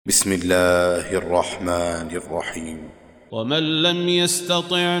بسم الله الرحمن الرحيم. ومن لم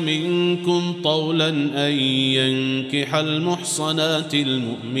يستطع منكم طولا أن ينكح المحصنات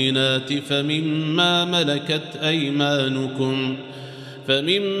المؤمنات فمما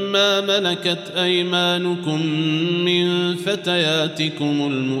ملكت أيمانكم من فتياتكم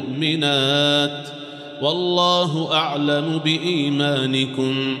المؤمنات، والله أعلم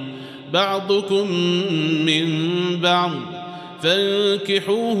بإيمانكم، بعضكم من بعض،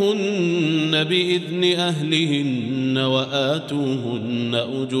 فانكحوهن بإذن أهلهن وآتوهن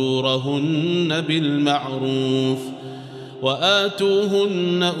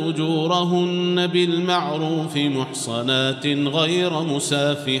أجورهن بالمعروف محصنات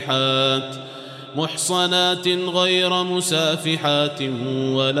غير مسافحات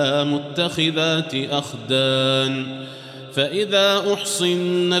ولا متخذات أخدان، فإذا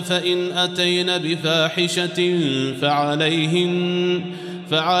أحصن فإن أتين بفاحشة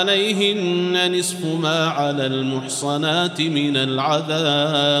فعليهن نصف ما على المحصنات من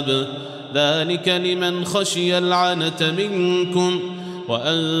العذاب، ذلك لمن خشي العنة منكم،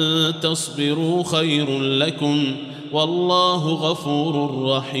 وأن تصبروا خير لكم، والله غفور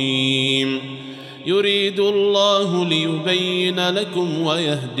رحيم. يريد الله ليبين لكم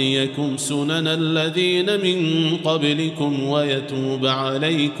ويهديكم سنن الذين من قبلكم ويتوب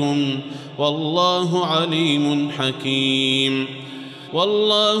عليكم، والله عليم حكيم.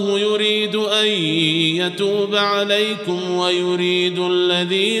 والله يريد أن يتوب عليكم ويريد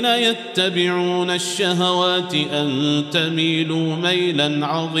الذين يتبعون الشهوات أن تميلوا ميلا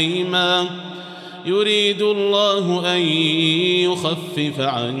عظيما. يريد الله أن يخفف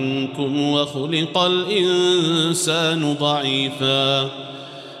عنكم وخلق الإنسان ضعيفا.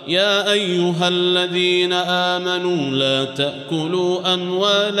 يا أيها الذين آمنوا لا تأكلوا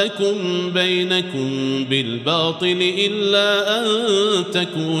أموالكم بينكم بالباطل إلا أن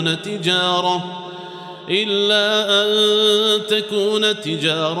تكون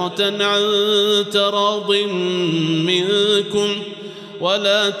تجارة عن تراض منكم،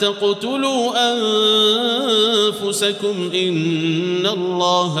 ولا تقتلوا أنفسكم إن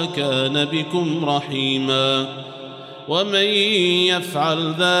الله كان بكم رحيما. ومن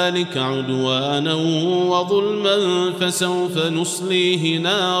يفعل ذلك عدوانا وظلما فسوف نصليه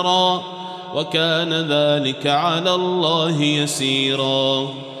نارا، وكان ذلك على الله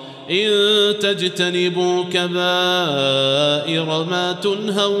يسيرا. إن تجتنبوا كبائر ما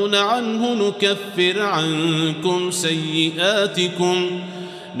تنهون عنه نكفر عنكم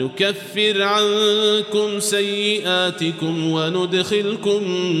سيئاتكم وندخلكم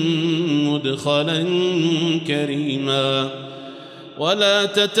مدخلا كريما. ولا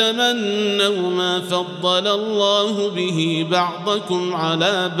تتمنوا ما فضل الله به بعضكم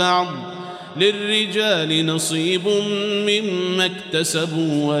على بعض، للرجال نصيب مما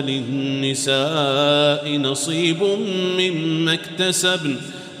اكتسبوا وللنساء نصيب مما اكتسبن،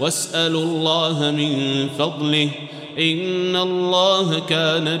 واسألوا الله من فضله، إن الله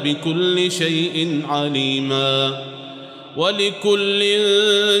كان بكل شيء عليما. ولكل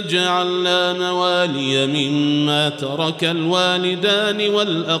جعلنا موالي مما ترك الوالدان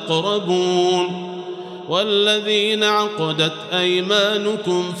والأقربون، والذين عقدت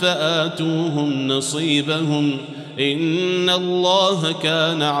أيمانكم فآتوهم نصيبهم، إن الله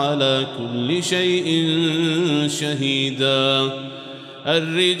كان على كل شيء شهيدا.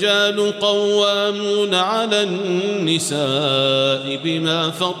 الرجال قوامون على النساء بما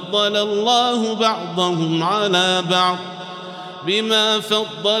فضل الله بعضهم على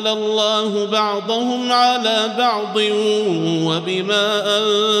بعض وبما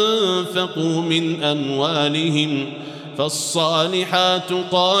أنفقوا من أموالهم، فالصالحات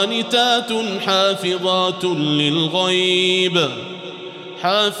قانتات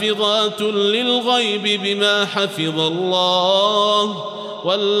حافظات للغيب بما حفظ الله،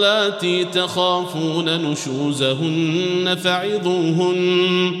 واللاتي تخافون نشوزهن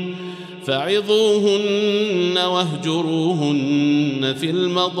فعظوهن واهجروهن في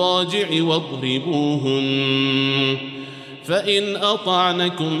المضاجع واضربوهن، فإن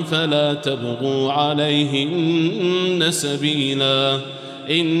أطعنكم فلا تبغوا عليهن سبيلا،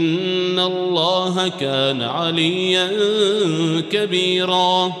 إن الله كان عليا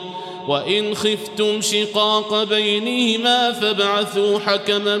كبيرا. وإن خفتم شقاق بينهما فابعثوا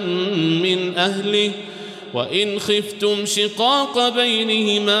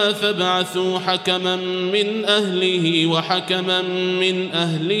حكما من أهله وحكما من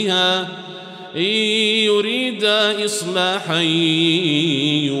أهلها، إن يريدا إصلاحا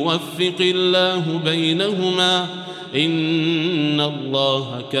يوفق الله بينهما، إن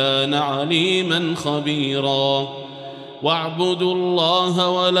الله كان عليما خبيرا. واعبدوا الله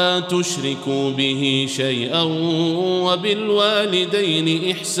ولا تشركوا به شيئا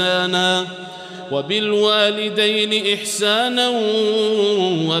وبالوالدين إحسانا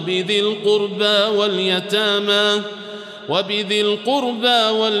وبذي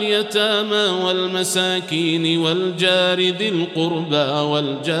القربى واليتامى والمساكين والجار ذي القربى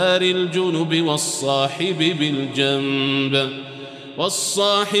والجار الجنب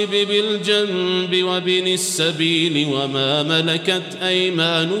والصاحب بالجنب وابن السبيل وما ملكت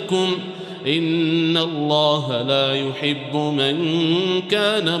أيمانكم إن الله لا يحب من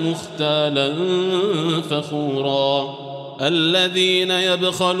كان مختالا فخورا الذين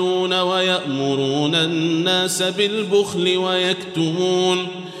يبخلون ويأمرون الناس بالبخل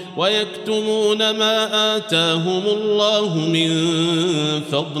ويكتمون ما آتاهم الله من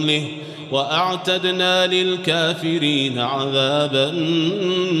فضله وأعتدنا للكافرين عذابا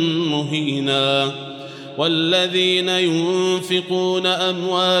مهينا والذين ينفقون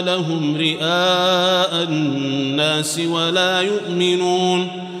أموالهم رئاء الناس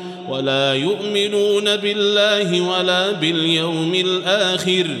ولا يؤمنون بالله ولا باليوم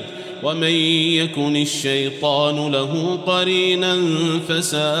الآخر ومن يكن الشيطان له قرينا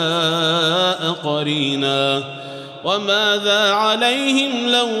فساء قرينا وماذا عليهم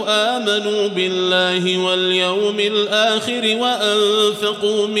لو آمنوا بالله واليوم الآخر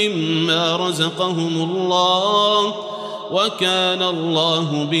وأنفقوا مما رزقهم الله وكان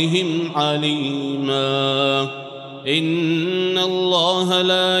الله بهم عليما إن الله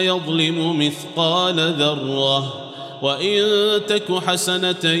لا يظلم مثقال ذرة وإن تك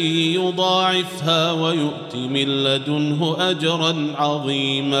حسنة يضاعفها ويؤت من لدنه أجرا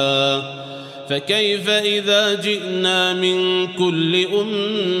عظيما فكيف إذا جئنا من كل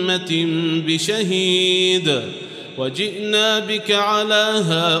أمة بشهيد وجئنا بك على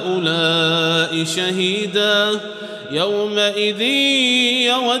هؤلاء شهيدا يومئذ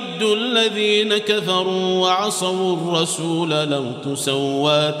يود الذين كفروا وعصوا الرسول لو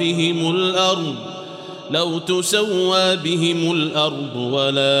تسوى بهم الأرض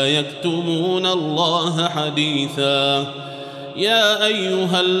ولا يكتمون الله حديثا يا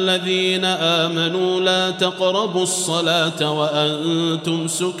أيها الذين آمنوا لا تقربوا الصلاة وأنتم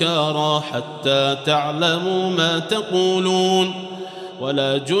سكارى حتى تعلموا ما تقولون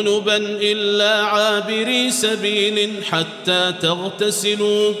ولا جنبا إلا عابري سبيل حتى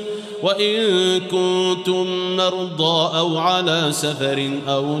تغتسلوا وإن كنتم مرضى أو على سفر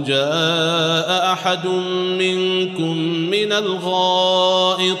أو جاء أحد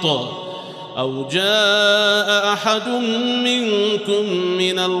منكم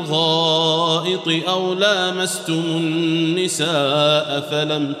من الغائط أو لامستم النساء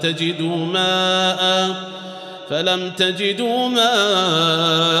فلم تجدوا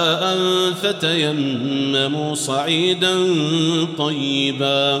ماء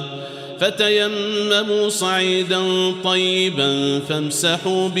فتيمموا صعيدا طيبا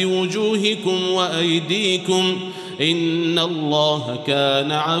فامسحوا بوجوهكم وأيديكم إن الله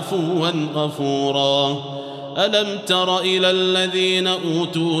كان عفوا غفورا ألم تر إلى الذين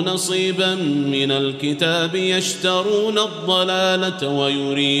أوتوا نصيبا من الكتاب يشترون الضلالة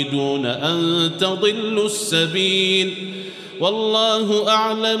ويريدون أن تضلوا السبيل والله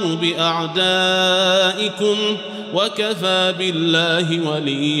أعلم بأعدائكم وكفى بالله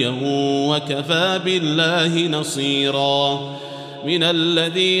وليا وكفى بالله نصيرا من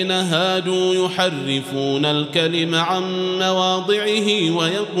الذين هادوا يحرفون الكلم عن مواضعه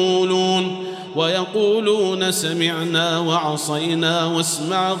ويقولون سمعنا وعصينا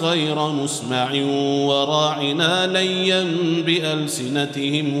واسمع غير مسمع وراعنا ليا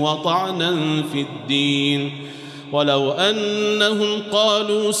بألسنتهم وطعنا في الدين ولو أنهم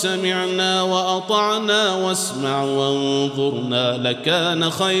قالوا سمعنا وأطعنا واسمع وانظرنا لكان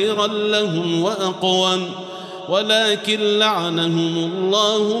خيرا لهم وأقوم ولكن لعنهم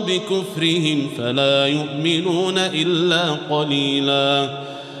الله بكفرهم فلا يؤمنون إلا قليلا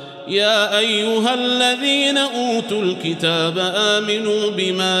يا أيها الذين أوتوا الكتاب آمنوا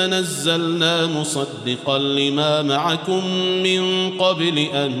بما نزلنا مصدقا لما معكم من قبل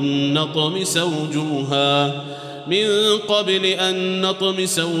أن نطمس وجوها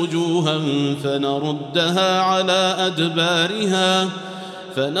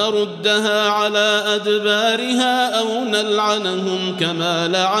فنردها على أدبارها أو نلعنهم كما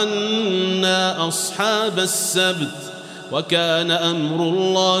لعنا أصحاب السبت وكان أمر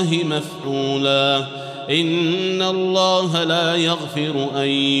الله مفعولا إن الله لا يغفر أن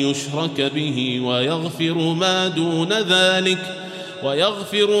يشرك به ويغفر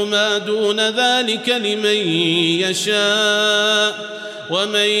ما دون ذلك لمن يشاء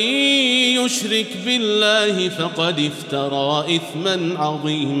ومن يشرك بالله فقد افترى إثما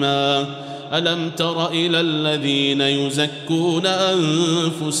عظيما. ألم تر إلى الذين يزكون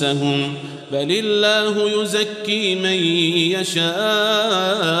أنفسهم بل الله يزكي من يشاء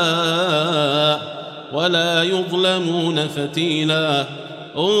ولا يظلمون فتيلا.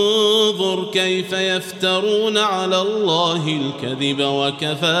 انظر كيف يفترون على الله الكذب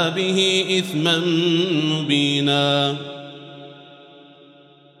وكفى به إثما مبينا.